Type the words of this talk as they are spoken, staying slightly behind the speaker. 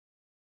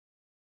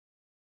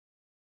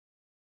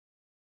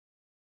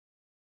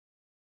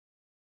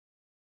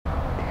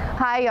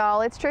Hi y'all,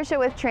 it's Trisha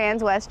with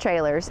Transwest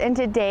Trailers, and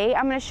today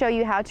I'm going to show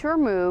you how to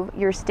remove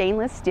your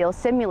stainless steel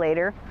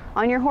simulator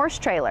on your horse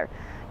trailer.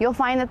 You'll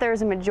find that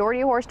there's a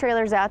majority of horse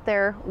trailers out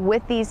there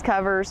with these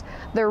covers.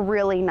 They're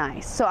really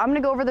nice. So I'm going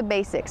to go over the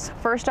basics.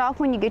 First off,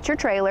 when you get your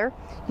trailer,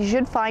 you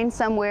should find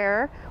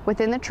somewhere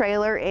within the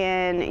trailer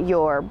in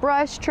your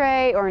brush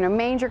tray or in a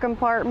manger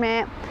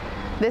compartment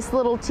this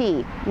little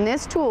T. And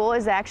this tool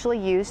is actually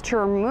used to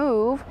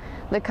remove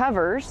the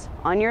covers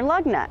on your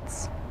lug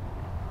nuts.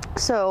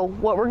 So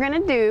what we're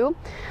going to do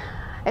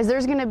is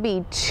there's going to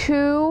be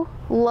 2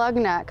 lug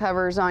nut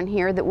covers on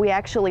here that we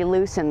actually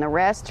loosen. The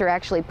rest are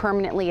actually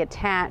permanently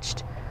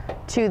attached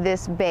to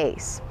this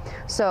base.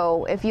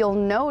 So if you'll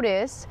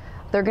notice,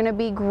 they're going to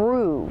be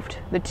grooved,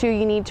 the 2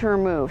 you need to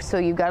remove. So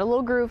you've got a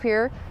little groove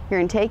here. You're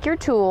going to take your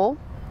tool,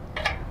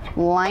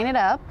 line it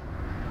up.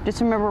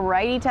 Just remember,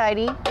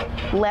 righty-tighty,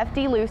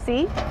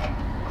 lefty-loosey.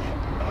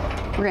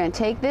 We're going to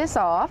take this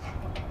off.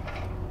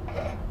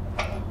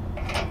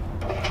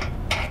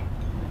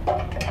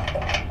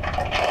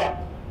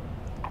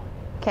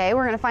 Okay,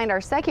 we're going to find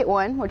our second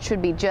one, which should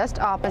be just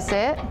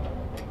opposite.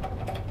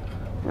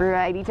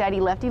 Righty-tighty,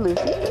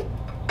 lefty-loosey.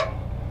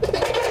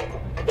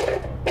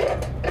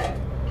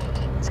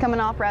 It's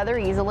coming off rather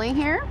easily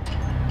here.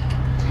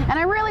 And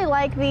I really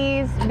like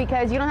these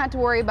because you don't have to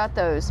worry about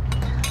those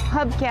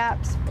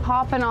hubcaps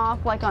popping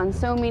off like on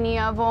so many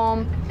of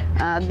them.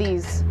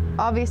 These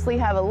obviously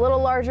have a little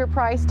larger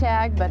price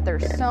tag, but they're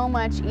so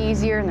much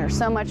easier and they're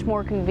so much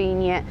more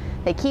convenient.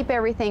 They keep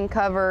everything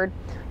covered.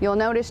 You'll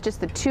notice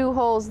just the 2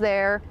 holes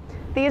there.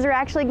 These are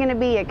actually going to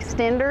be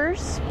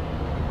extenders.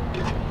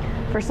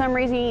 For some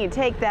reason you need to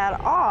take that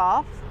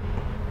off.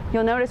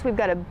 You'll notice we've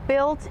got a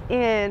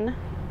built-in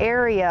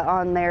area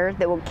on there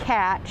that will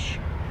catch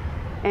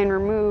and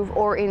remove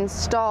or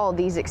install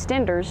these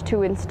extenders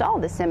to install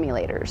the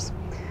simulators.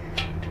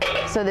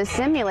 So the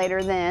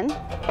simulator then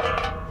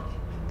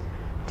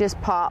just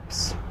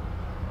pops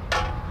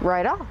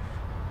right off.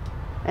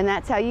 And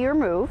that's how you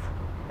remove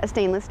a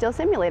stainless steel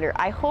simulator.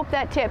 I hope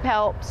that tip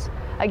helps.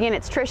 Again,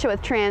 it's Trisha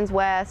with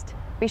Transwest.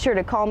 Be sure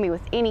to call me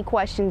with any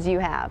questions you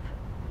have.